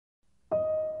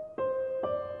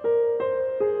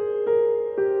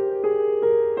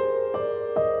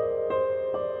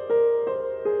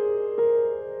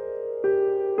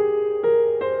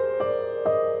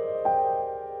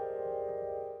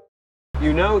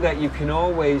that you can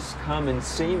always come and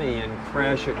see me and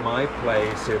crash at my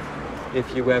place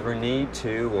if you ever need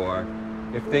to, or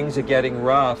if things are getting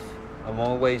rough, I'm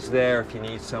always there if you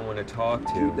need someone to talk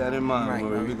to. Keep that in mind, Right,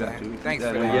 Murray. We got you. Thanks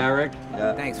for that. Yarrick?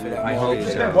 Yeah. Thanks for that. I hope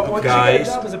so. What's Guys,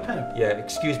 your job as a pimp? yeah,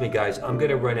 excuse me, guys. I'm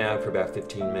gonna run out for about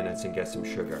 15 minutes and get some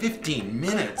sugar. 15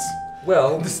 minutes?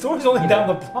 Well, The store's only down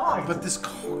the block. But this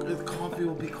coffee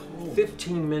will be cold.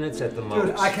 15 minutes at the most.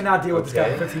 Dude, I cannot deal with this guy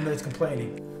Okay? for 15 minutes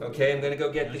complaining. Okay, I'm gonna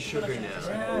go get the sugar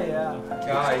now. Yeah.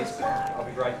 Guys, I'll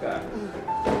be right back.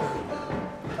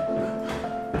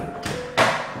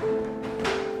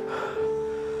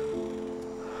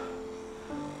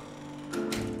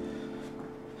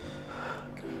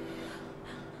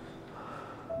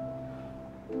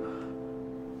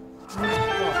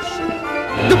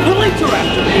 The police are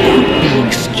after me!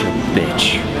 Beast, you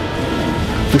bitch.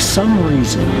 For some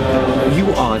reason, you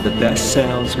are the best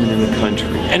salesman in the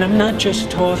country. And I'm not just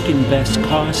talking best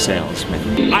car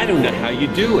salesman. I don't know how you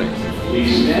do it.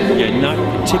 You're not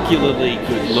particularly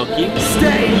good looking.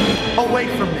 Stay away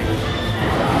from me.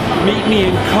 Meet me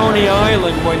in Coney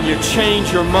Island when you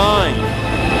change your mind,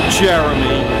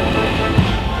 Jeremy.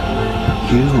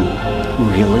 You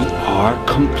really are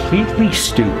completely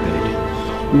stupid.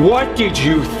 What did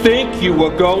you think you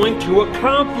were going to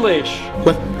accomplish?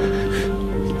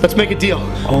 Let's make a deal.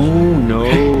 Oh no.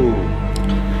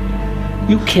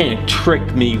 You can't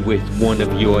trick me with one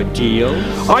of your deals.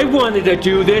 I wanted to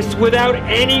do this without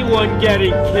anyone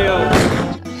getting killed.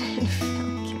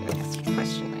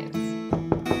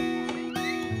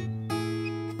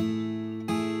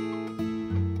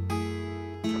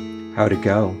 How'd it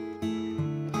go?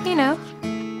 You know,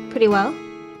 pretty well.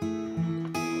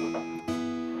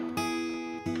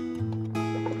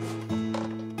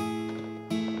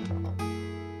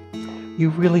 You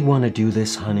really want to do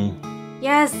this, honey?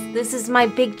 Yes, this is my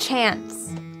big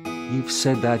chance. You've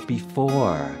said that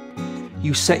before.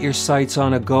 You set your sights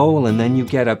on a goal and then you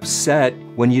get upset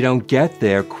when you don't get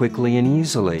there quickly and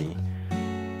easily.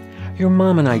 Your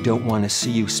mom and I don't want to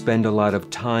see you spend a lot of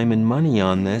time and money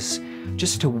on this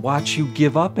just to watch you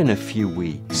give up in a few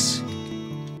weeks.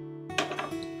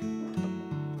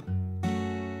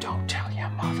 Don't tell your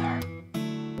mother.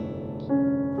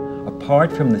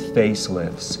 Apart from the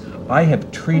facelifts, I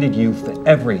have treated you for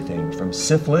everything from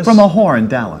syphilis... From a whore in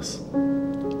Dallas.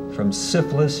 From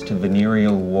syphilis to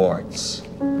venereal warts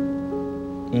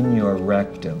in your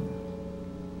rectum,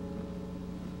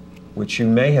 which you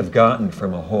may have gotten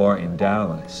from a whore in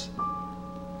Dallas,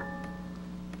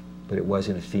 but it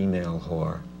wasn't a female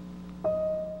whore.